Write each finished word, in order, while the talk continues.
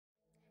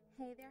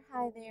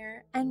Hi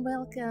there, and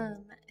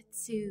welcome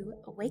to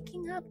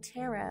Waking Up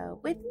Tarot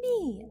with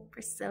me,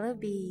 Priscilla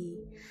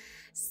B.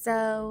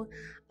 So,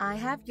 I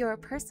have your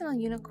personal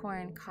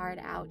unicorn card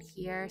out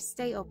here.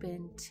 Stay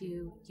open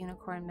to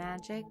unicorn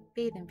magic,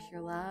 bathe in pure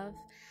love.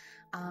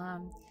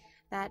 Um,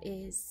 that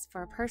is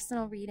for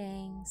personal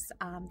readings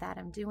that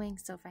I'm doing.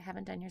 So, if I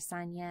haven't done your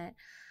sign yet,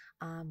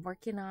 I'm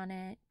working on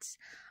it.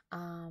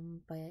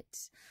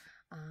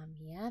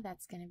 Yeah,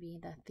 that's going to be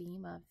the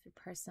theme of your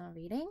personal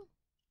reading.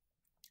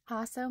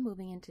 Also,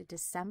 moving into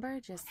December,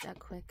 just a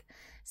quick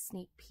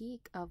sneak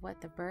peek of what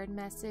the bird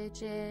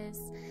message is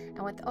and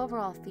what the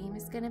overall theme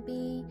is going to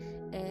be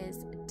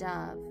is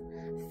Dove.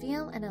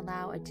 Feel and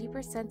allow a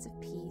deeper sense of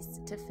peace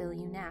to fill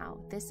you now.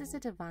 This is a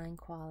divine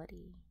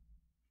quality.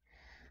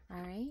 All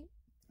right.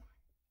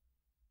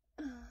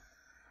 Okay.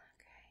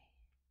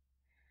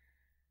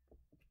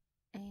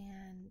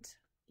 And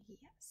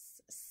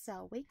yes,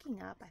 so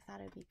waking up, I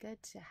thought it'd be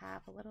good to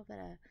have a little bit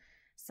of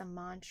some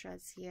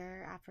mantras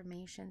here,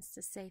 affirmations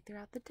to say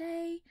throughout the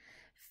day.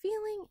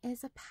 Feeling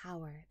is a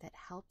power that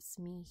helps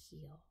me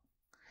heal.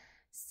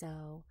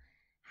 So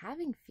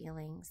having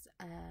feelings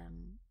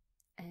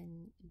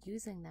and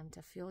using them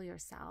to fuel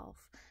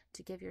yourself,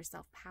 to give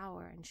yourself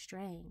power and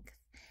strength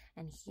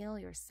and heal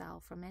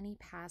yourself from any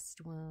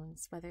past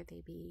wounds, whether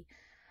they be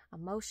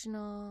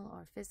emotional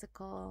or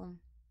physical.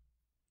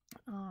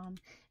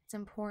 It's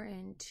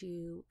important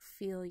to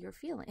feel your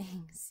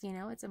feelings.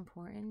 It's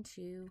important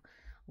to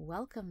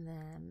welcome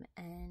them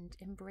and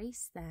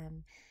embrace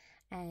them.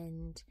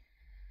 And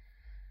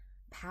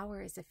power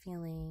is a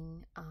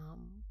feeling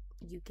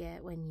you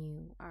get when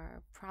you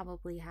are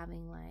probably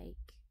having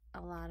like a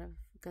lot of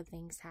good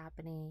things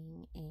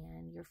happening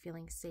and you're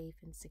feeling safe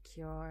and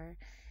secure.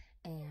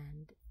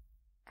 And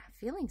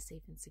feeling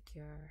safe and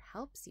secure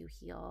helps you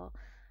heal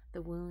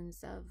the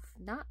wounds of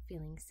not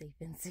feeling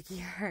safe and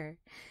secure.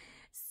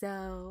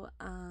 So,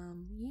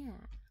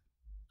 yeah.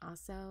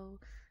 Also,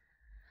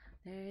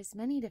 there's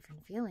many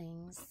different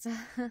feelings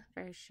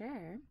for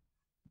sure.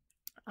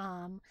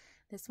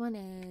 This one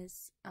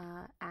is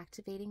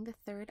activating the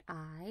third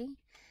eye,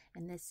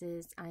 and this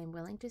is I am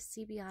willing to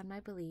see beyond my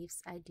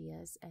beliefs,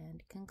 ideas,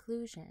 and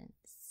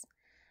conclusions.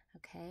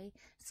 Okay,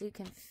 so you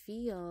can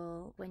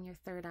feel when your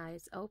third eye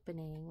is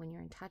opening, when you're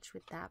in touch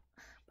with that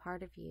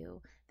part of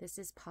you. This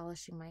is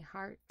polishing my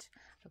heart.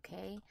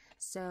 Okay,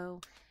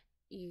 so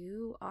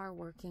you are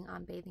working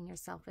on bathing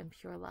yourself in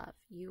pure love.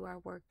 You are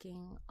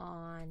working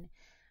on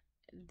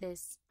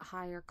this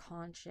higher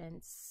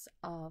conscience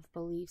of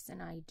beliefs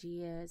and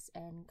ideas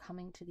and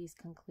coming to these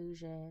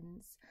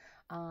conclusions.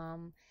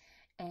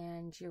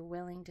 And you're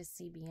willing to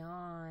see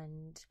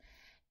beyond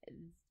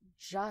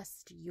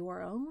just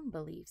your own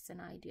beliefs and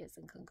ideas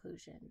and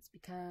conclusions,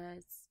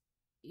 because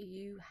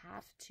you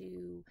have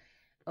to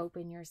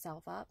open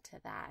yourself up to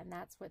that. And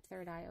that's what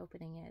third eye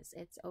opening is.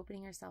 It's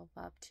opening yourself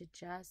up to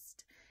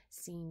just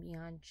seeing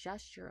beyond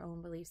just your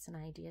own beliefs and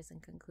ideas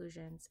and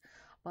conclusions,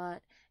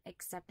 but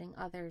accepting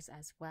others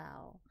as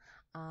well.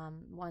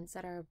 Ones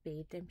that are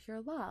bathed in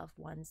pure love,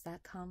 ones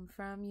that come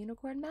from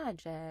unicorn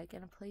magic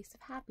and a place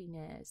of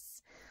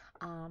happiness.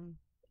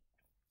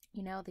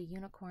 The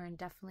unicorn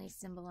definitely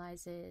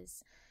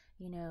symbolizes,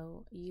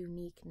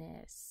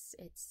 uniqueness.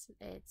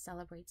 It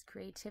celebrates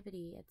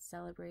creativity. It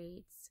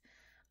celebrates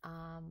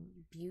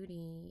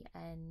beauty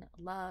and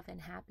love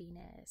and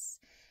happiness.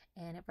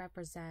 And it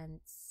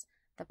represents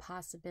the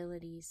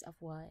possibilities of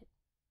what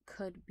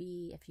could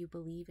be if you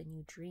believe and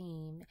you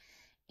dream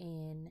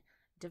in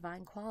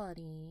divine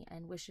quality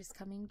and wishes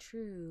coming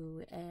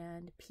true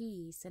and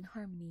peace and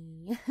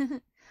harmony.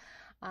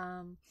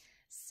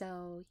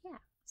 So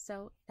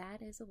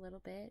that is a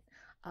little bit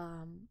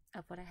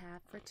of what I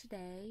have for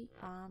today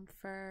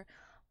for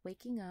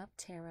Waking Up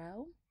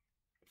Tarot.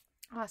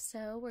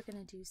 Also, we're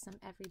going to do some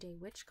Everyday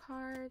Witch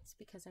cards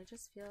because I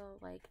just feel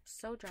like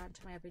so drawn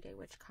to my Everyday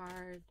Witch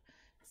cards.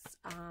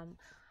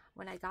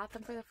 When I got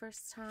them for the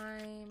first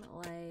time,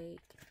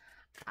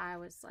 I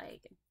was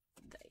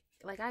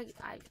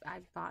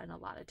I've bought in a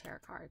lot of tarot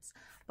cards,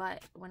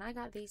 but when I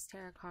got these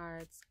tarot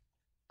cards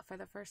for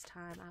the first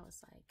time, I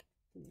was like,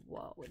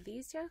 whoa,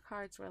 these tarot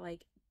cards were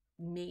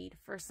made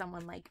for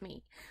someone like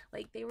me.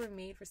 They were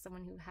made for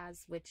someone who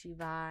has witchy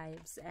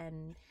vibes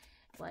and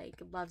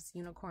loves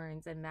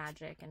unicorns and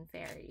magic and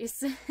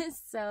fairies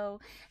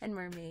and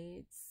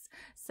mermaids.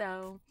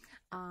 So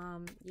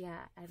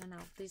yeah, I don't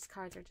know, these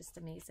cards are just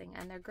amazing,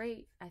 and they're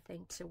great, I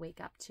think, to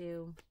wake up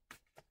to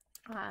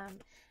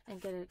and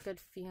get a good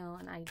feel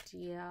and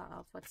idea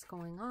of what's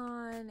going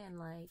on,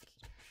 and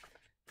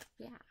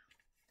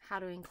how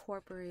to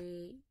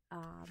incorporate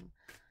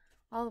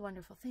all the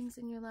wonderful things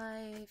in your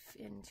life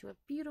into a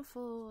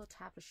beautiful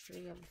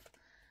tapestry of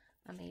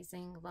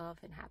amazing love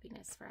and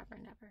happiness forever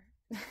and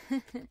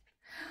ever.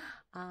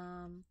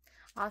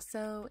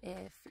 Also,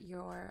 if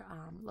you're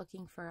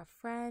looking for a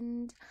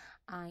friend,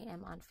 I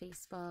am on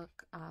Facebook,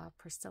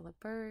 Priscilla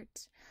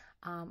Burt.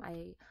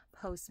 I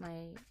post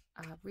my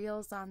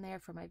reels on there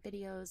for my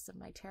videos of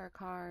my tarot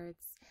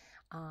cards,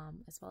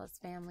 as well as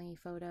family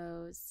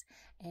photos,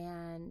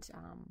 and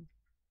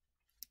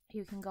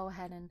you can go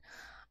ahead and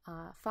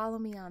follow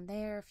me on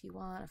there if you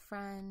want a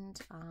friend.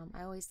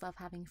 I always love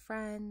having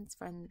friends.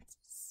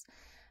 Friends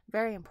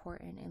very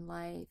important in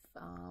life,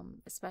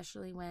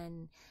 especially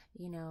when,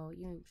 you know,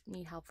 you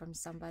need help from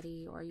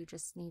somebody, or you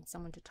just need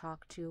someone to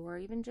talk to, or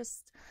even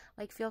just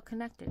like feel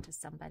connected to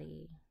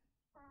somebody.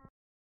 All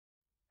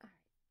right,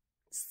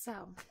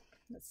 so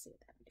let's see what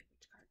that which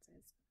card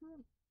says.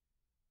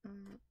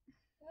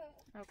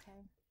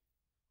 Okay,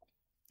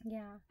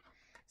 yeah.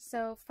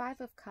 So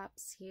 5 of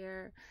Cups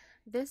here.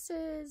 This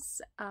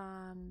is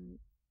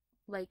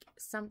like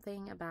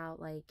something about,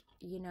 like,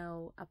 you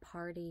know, a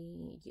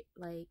party,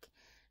 like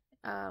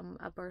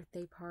a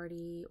birthday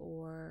party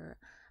or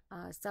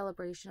a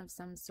celebration of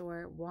some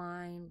sort,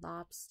 wine,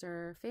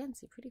 lobster,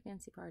 pretty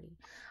fancy party,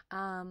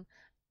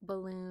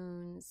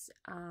 balloons,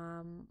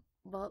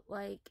 but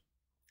like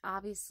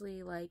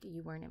obviously like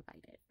you weren't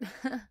invited.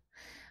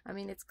 I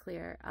mean, it's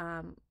clear.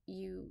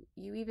 You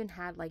even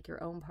had like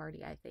your own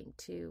party, I think,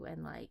 too,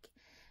 and like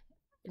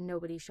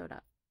nobody showed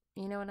up.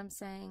 You know what I'm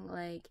saying?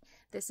 Like,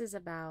 this is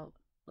about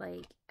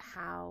like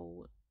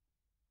how,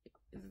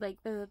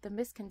 like, the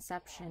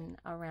misconception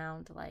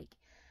around like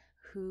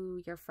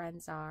who your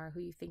friends are, who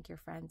you think your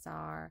friends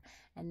are,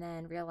 and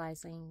then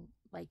realizing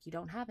like you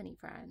don't have any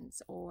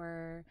friends,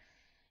 or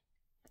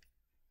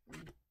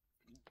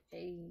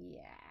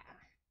yeah.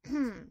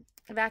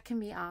 That can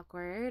be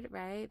awkward,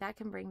 right? That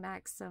can bring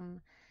back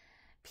some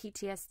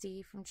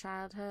PTSD from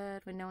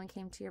childhood when no one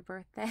came to your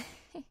birthday.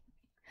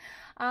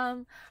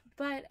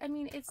 But I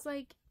mean, it's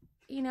like,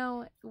 you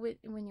know,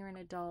 when you're an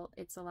adult,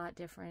 it's a lot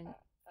different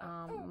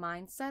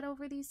mindset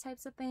over these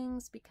types of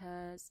things,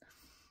 because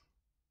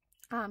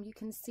you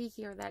can see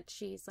here that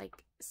she's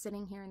like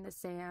sitting here in the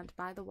sand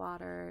by the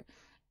water.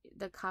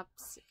 The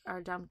cups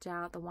are dumped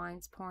out, the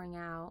wine's pouring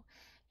out,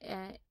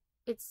 and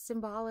it's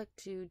symbolic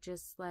to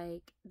just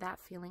like that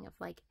feeling of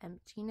like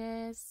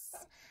emptiness,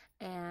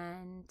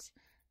 and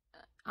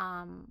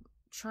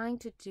trying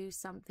to do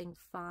something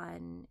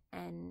fun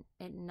and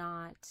it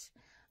not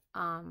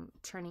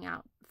turning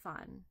out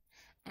fun.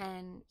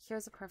 And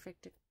here's a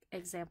perfect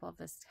example of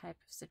this type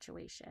of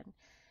situation.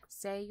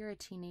 Say you're a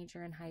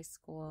teenager in high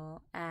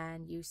school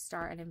and you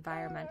start an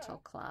environmental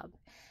club,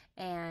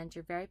 and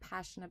you're very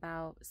passionate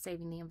about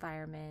saving the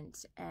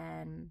environment,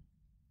 and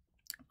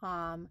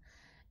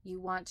you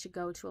want to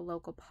go to a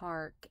local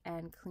park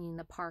and clean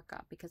the park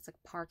up, because the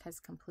park has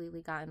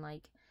completely gotten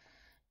like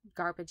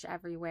garbage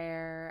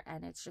everywhere,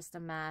 and it's just a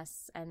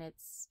mess, and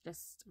it's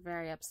just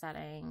very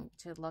upsetting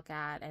to look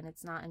at, and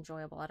it's not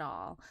enjoyable at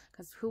all,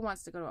 because who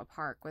wants to go to a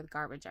park with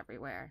garbage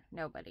everywhere?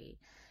 Nobody.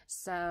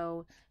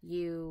 So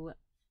you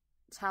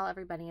tell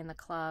everybody in the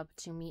club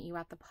to meet you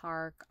at the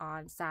park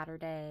on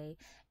Saturday,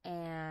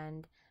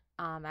 and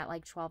at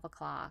like 12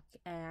 o'clock,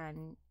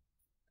 and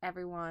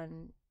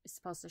everyone is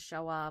supposed to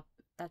show up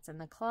that's in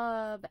the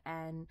club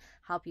and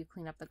help you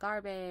clean up the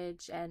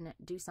garbage and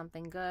do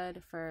something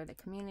good for the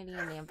community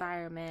and the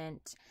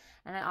environment.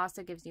 And it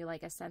also gives you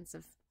like a sense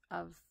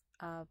of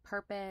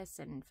purpose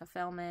and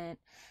fulfillment.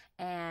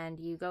 And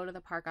you go to the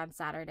park on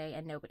Saturday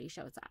and nobody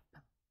shows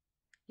up.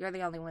 You're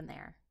the only one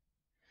there.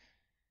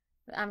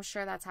 I'm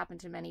sure that's happened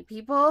to many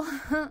people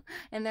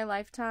in their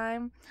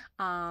lifetime,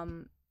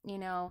 you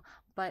know,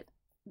 but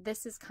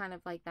this is kind of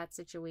like that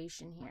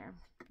situation here.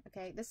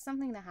 Okay, this is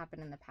something that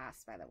happened in the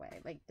past, by the way.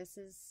 Like, this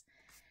is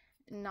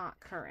not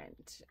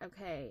current.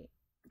 Okay,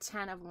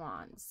 10 of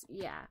Wands.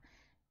 Yeah,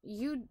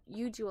 you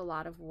do a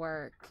lot of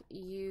work.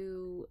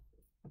 You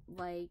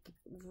like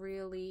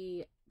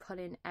really put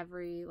in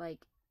every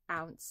like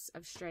ounce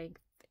of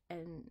strength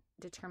and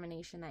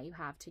determination that you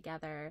have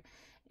together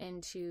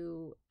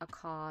into a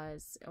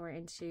cause or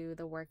into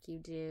the work you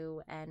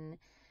do, and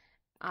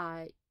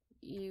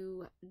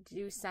you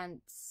do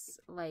sense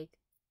like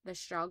the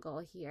struggle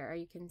here.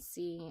 You can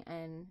see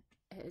in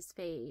his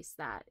face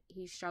that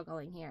he's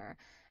struggling here,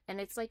 and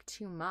it's like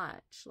too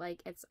much.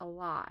 Like, it's a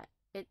lot.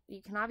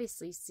 You can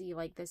obviously see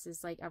like this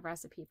is like a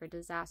recipe for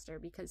disaster,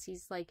 because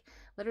he's like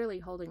literally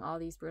holding all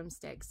these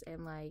broomsticks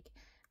in like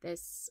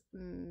this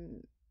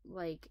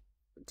like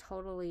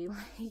totally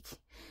like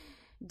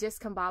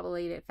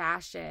discombobulated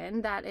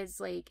fashion that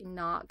is like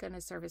not gonna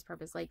serve his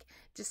purpose. Like,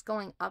 just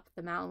going up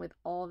the mountain with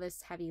all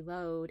this heavy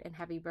load and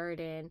heavy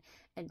burden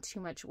and too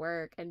much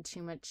work and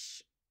too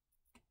much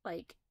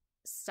like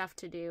stuff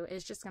to do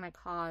is just gonna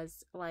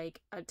cause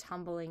like a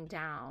tumbling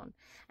down.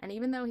 And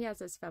even though he has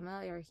his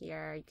familiar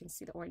here, you can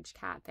see the orange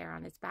cat there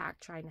on his back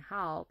trying to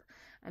help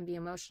and be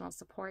emotional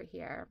support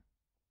here,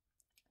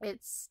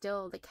 it's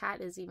still, the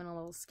cat is even a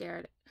little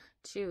scared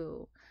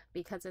too,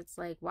 because it's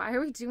like, why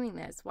are we doing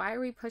this? Why are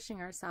we pushing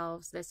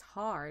ourselves this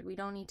hard? We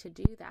don't need to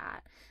do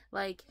that.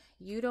 Like,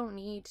 you don't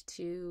need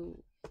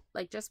to,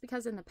 like, just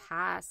because in the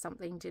past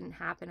something didn't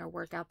happen or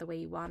work out the way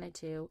you wanted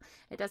to,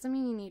 it doesn't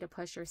mean you need to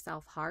push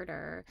yourself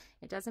harder.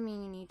 It doesn't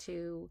mean you need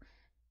to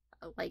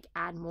like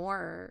add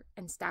more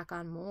and stack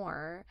on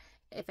more.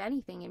 If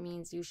anything, it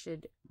means you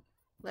should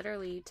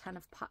literally 10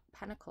 of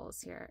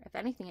Pentacles here. If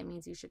anything, it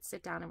means you should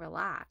sit down and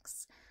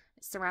relax.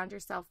 Surround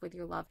yourself with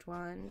your loved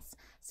ones.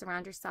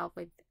 Surround yourself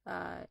with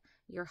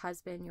your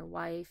husband, your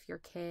wife, your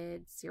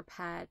kids, your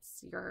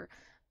pets, your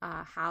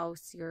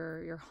house,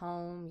 your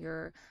home,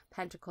 your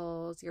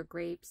pentacles, your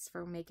grapes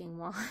for making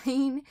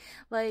wine.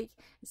 Like,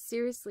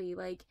 seriously,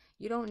 like,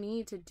 you don't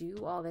need to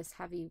do all this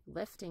heavy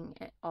lifting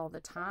all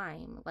the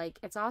time. Like,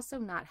 it's also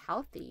not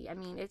healthy. I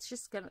mean, it's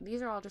just gonna,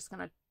 these are all just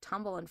gonna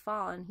tumble and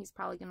fall, and he's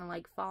probably gonna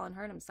like fall and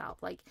hurt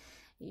himself. Like,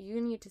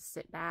 you need to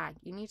sit back,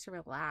 you need to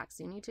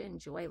relax, you need to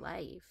enjoy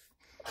life.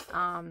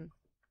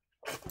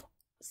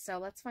 So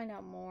let's find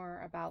out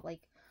more about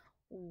like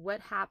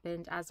what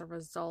happened as a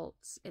result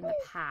in the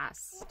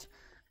past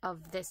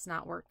of this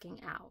not working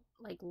out.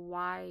 Like,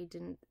 why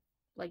didn't,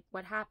 like,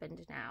 what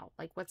happened now?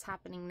 Like, what's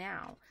happening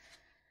now?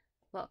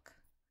 Look,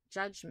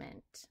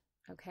 Judgment,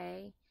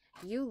 okay?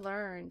 You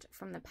learned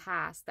from the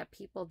past that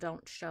people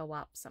don't show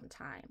up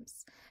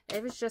sometimes.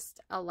 It was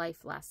just a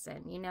life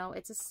lesson, you know?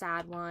 It's a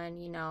sad one,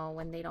 you know,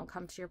 when they don't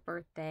come to your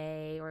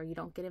birthday, or you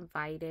don't get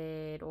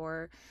invited,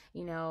 or,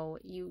 you know,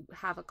 you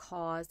have a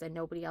cause that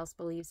nobody else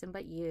believes in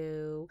but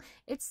you.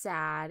 It's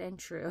sad and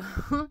true.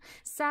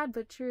 Sad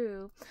but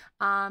true.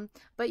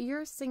 But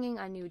you're singing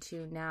a new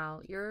tune now.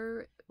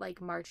 You're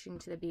like marching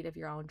to the beat of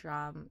your own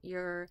drum.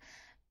 You're,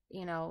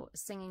 you know,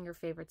 singing your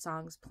favorite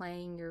songs,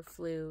 playing your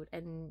flute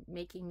and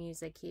making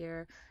music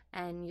here,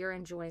 and you're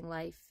enjoying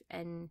life,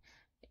 and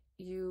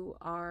you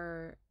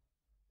are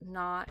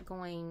not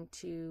going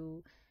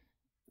to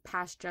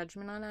pass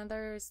judgment on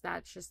others.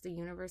 That's just the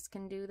universe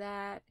can do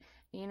that,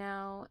 you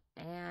know,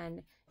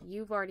 and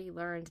you've already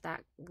learned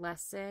that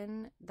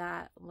lesson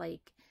that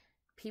like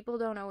people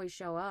don't always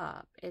show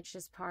up. It's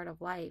just part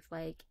of life.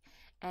 Like,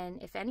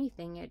 and if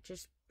anything, it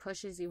just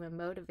pushes you and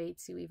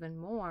motivates you even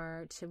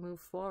more to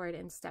move forward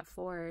and step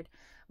forward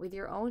with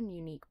your own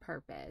unique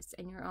purpose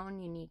and your own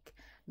unique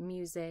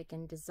music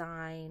and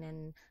design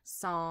and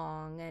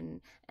song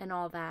and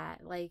all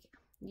that. Like,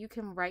 you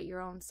can write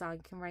your own song,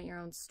 you can write your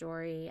own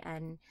story,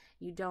 and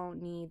you don't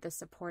need the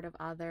support of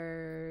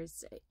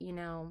others. You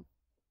know,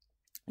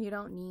 you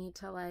don't need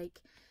to,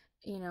 like,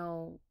 you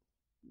know,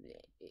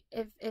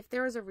 if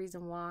there was a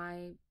reason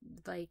why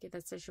like the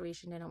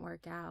situation didn't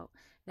work out,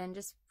 then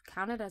just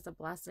count it as a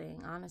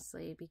blessing,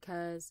 honestly,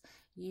 because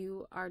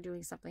you are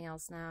doing something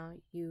else now.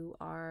 You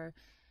are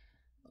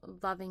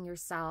loving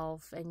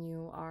yourself and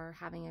you are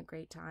having a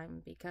great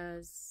time,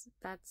 because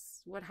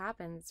that's what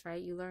happens,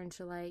 right? You learn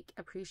to like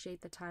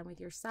appreciate the time with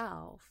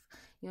yourself.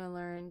 You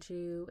learn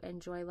to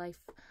enjoy life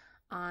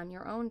on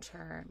your own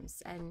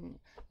terms, and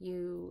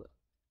you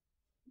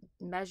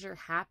measure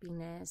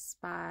happiness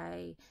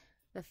by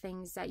the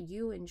things that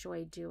you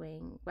enjoy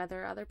doing.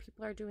 Whether other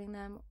people are doing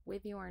them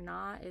with you or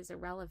not is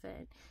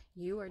irrelevant.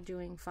 You are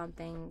doing fun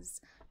things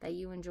that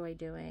you enjoy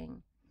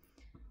doing.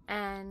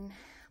 And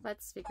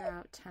let's figure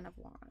out 10 of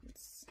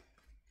Wands.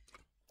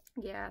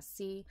 Yeah,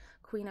 see,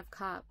 Queen of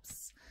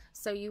Cups.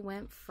 So you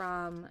went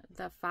from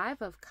the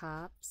 5 of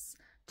Cups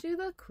to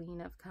the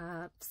Queen of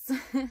Cups.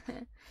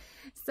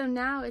 So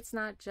now it's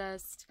not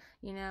just,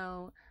 you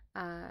know,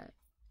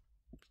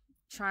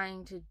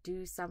 trying to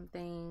do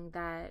something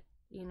that,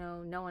 you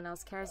know, no one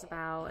else cares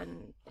about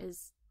and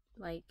is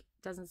like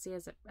doesn't see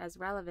as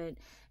relevant.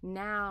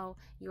 Now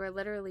you are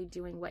literally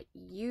doing what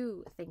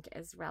you think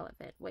is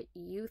relevant, what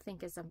you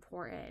think is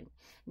important.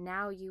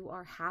 Now you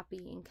are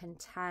happy and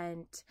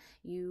content.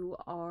 You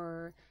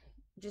are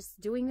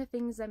just doing the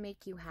things that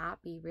make you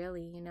happy,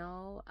 really, you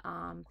know.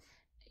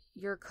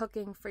 You're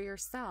cooking for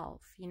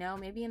yourself, you know.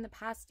 Maybe in the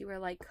past you were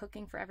like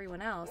cooking for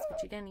everyone else,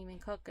 but you didn't even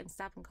cook and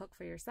stop and cook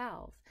for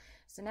yourself.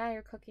 So now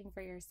you're cooking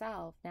for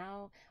yourself.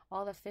 Now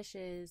all the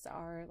fishes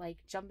are like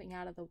jumping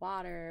out of the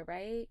water,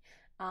 right?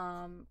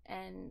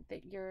 And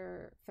that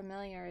your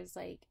familiar is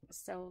like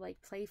so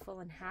like playful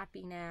and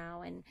happy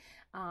now, and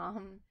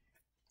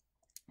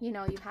you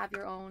know, you have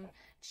your own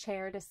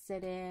chair to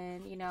sit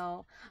in. You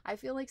know, I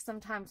feel like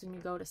sometimes when you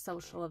go to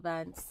social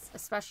events,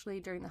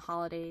 especially during the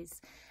holidays,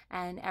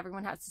 and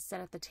everyone has to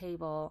sit at the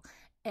table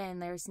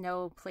and there's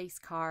no place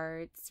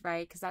cards,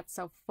 right? Because that's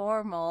so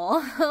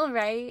formal,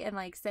 right? And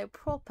like so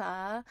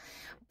proper.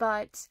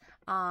 But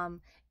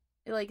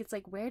like, it's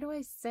like, where do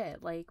I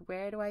sit? Like,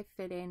 where do I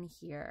fit in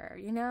here?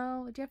 You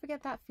know, do you ever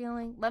get that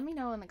feeling? Let me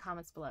know in the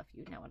comments below if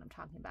you know what I'm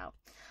talking about.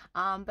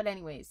 But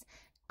anyways,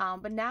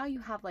 but now you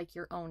have like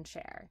your own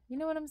chair. You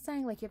know what I'm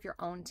saying? Like, you have your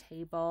own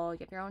table, you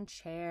have your own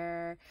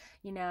chair,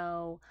 you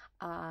know,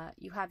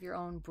 you have your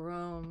own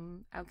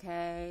broom,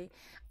 okay?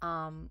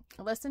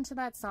 Listen to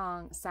that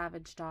song,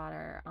 Savage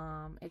Daughter.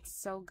 It's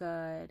so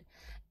good,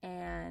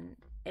 and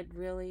it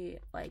really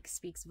like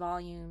speaks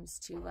volumes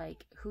to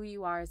like who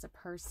you are as a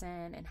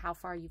person and how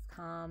far you've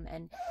come,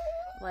 and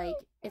like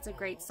it's a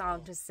great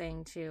song to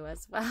sing too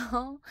as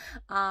well.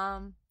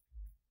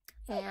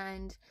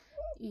 And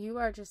you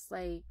are just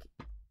like,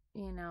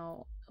 you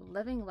know,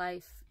 living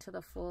life to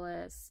the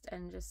fullest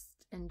and just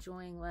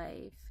enjoying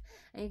life.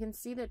 And you can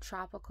see the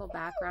tropical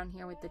background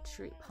here with the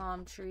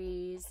palm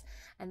trees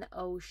and the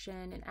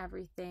ocean and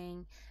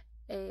everything.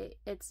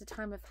 It's a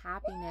time of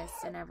happiness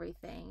and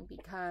everything,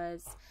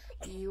 because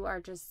you are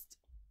just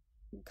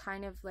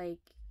kind of like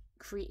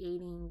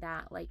creating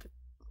that like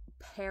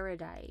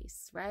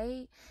paradise,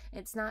 right?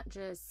 It's not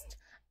just,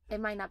 it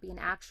might not be an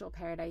actual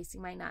paradise.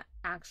 You might not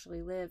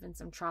actually live in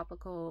some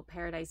tropical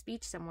paradise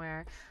beach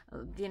somewhere.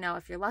 You know,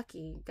 if you're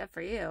lucky, good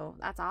for you.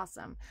 That's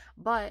awesome.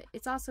 But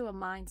it's also a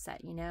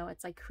mindset, you know?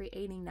 It's like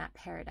creating that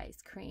paradise,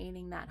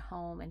 creating that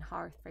home and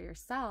hearth for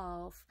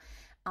yourself,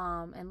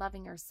 and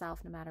loving yourself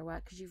no matter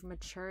what, because you've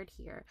matured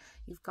here.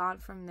 You've gone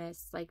from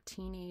this like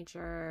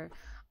teenager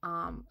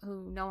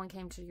who no one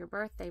came to your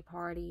birthday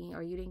party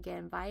or you didn't get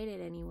invited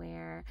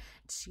anywhere,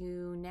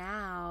 to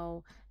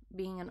now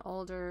being an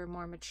older,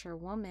 more mature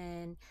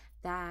woman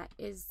that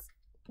is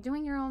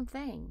doing your own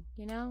thing,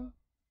 you know?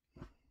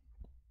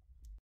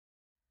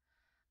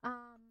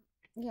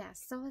 Yeah,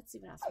 so let's see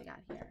what else we got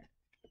here.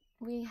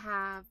 We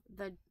have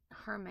the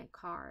Hermit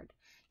card.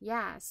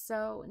 Yeah,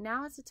 so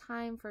now is a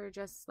time for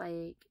just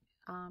like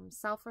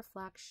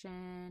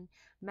self-reflection,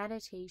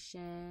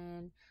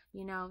 meditation,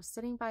 you know,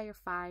 sitting by your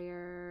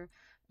fire,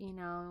 you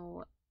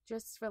know,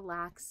 just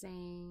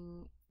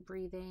relaxing,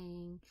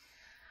 breathing,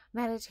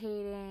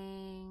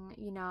 meditating.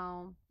 You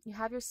know, you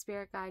have your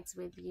spirit guides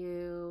with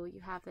you.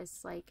 You have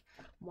this like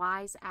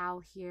wise owl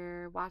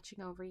here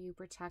watching over you,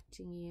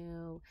 protecting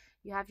you.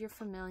 You have your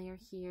familiar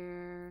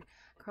here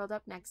curled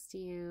up next to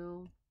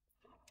you.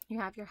 You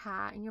have your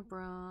hat and your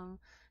broom.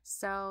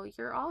 So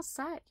you're all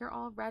set. You're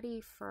all ready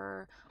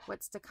for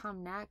what's to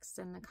come next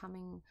in the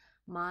coming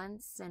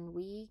months and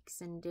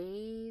weeks and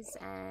days.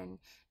 And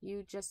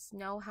you just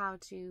know how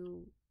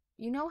to,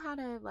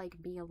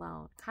 like be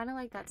alone. Kind of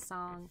like that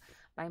song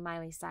by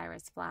Miley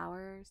Cyrus,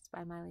 Flowers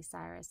by Miley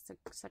Cyrus.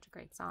 It's such a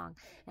great song.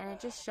 And it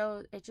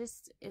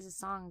just is a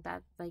song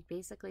that like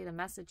basically the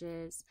message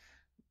is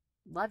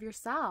love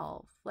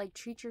yourself, like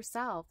treat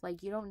yourself.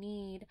 Like you don't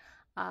need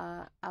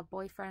a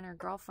boyfriend or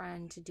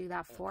girlfriend to do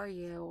that for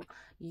you.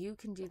 You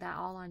can do that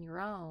all on your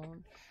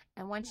own.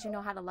 And once you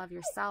know how to love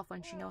yourself,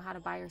 once you know how to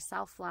buy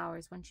yourself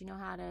flowers, once you know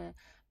how to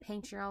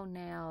paint your own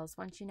nails,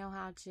 once you know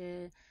how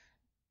to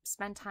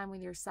spend time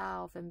with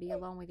yourself and be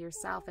alone with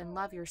yourself and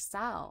love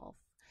yourself,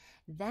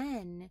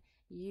 then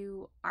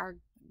you are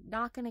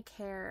not going to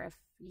care if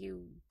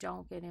you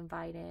don't get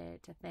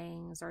invited to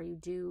things, or you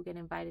do get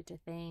invited to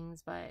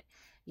things but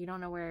you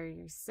don't know where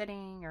you're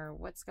sitting or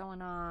what's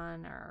going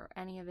on or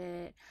any of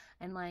it.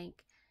 And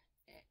like,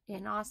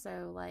 and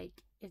also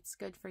like, it's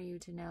good for you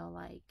to know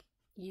like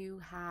you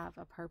have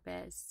a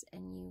purpose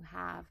and you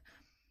have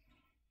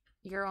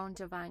your own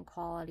divine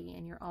quality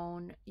and your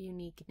own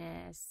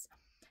uniqueness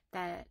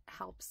that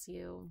helps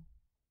you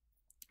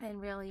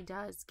and really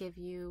does give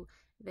you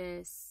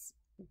this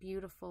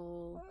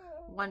beautiful,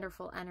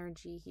 wonderful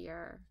energy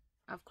here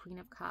of Queen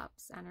of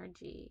Cups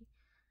energy,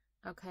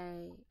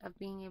 okay, of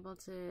being able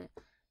to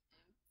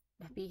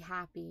be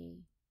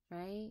happy,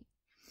 right?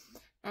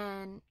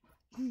 And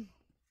let's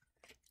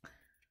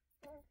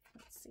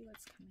see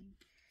what's coming.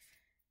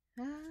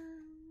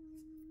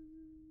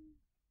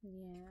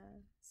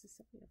 Yeah, this is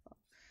so beautiful.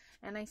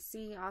 And I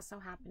see also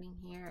happening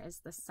here is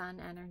the sun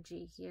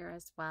energy here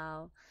as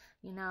well.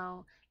 You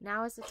know,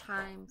 now is a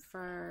time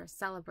for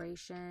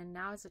celebration.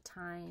 Now is a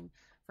time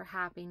for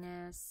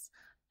happiness.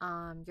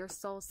 Your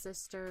soul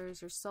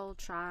sisters, your soul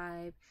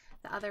tribe,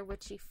 the other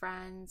witchy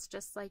friends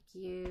just like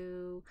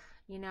you.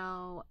 You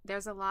know,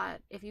 there's a lot.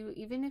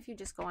 Even if you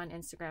just go on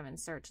Instagram and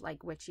search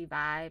like witchy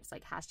vibes,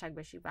 like hashtag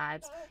witchy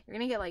vibes, you're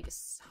gonna get like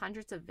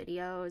hundreds of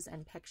videos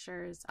and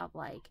pictures of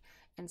like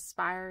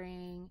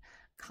inspiring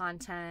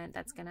content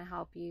that's gonna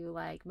help you,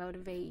 like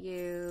motivate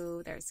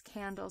you. There's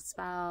candle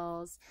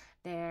spells.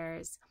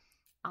 There's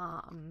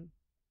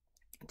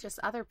just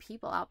other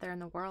people out there in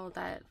the world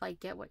that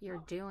like get what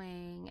you're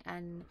doing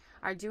and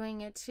are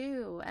doing it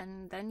too.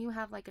 And then you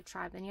have like a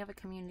tribe, then you have a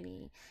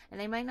community, and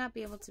they might not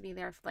be able to be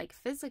there like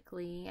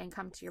physically and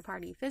come to your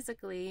party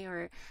physically,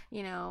 or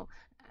you know,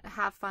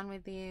 have fun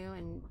with you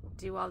and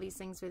do all these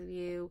things with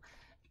you,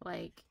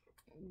 like,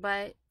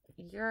 but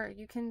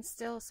you can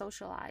still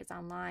socialize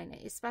online,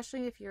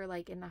 especially if you're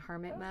like in the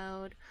hermit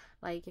mode.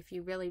 Like if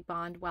you really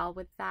bond well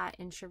with that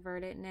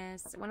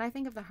introvertedness. When I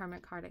think of the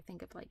Hermit card, I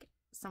think of like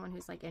someone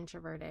who's like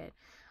introverted.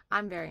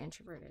 I'm very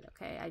introverted,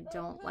 okay? I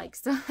don't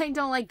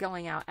like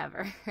going out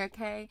ever,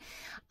 okay?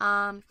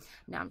 No,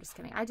 I'm just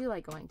kidding. I do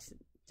like going to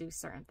do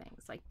certain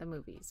things like the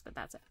movies, but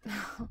that's it.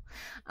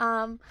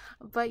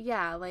 But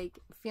yeah, like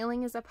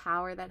feeling is a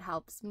power that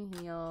helps me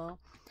heal.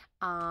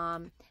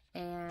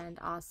 And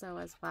also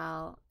as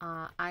well,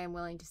 I am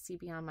willing to see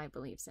beyond my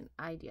beliefs and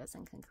ideas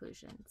and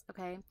conclusions.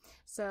 Okay,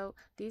 so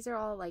these are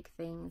all like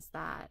things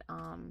that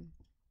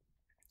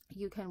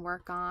you can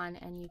work on,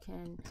 and you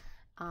can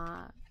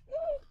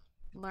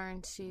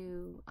learn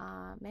to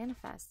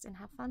manifest and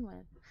have fun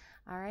with.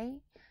 All right,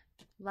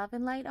 love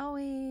and light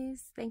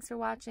always. Thanks for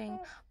watching.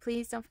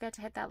 Please don't forget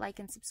to hit that like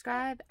and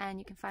subscribe, and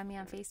you can find me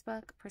on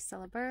Facebook,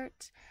 Priscilla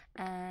Burt,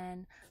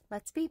 and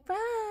let's be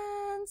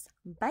friends.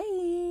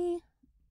 Bye.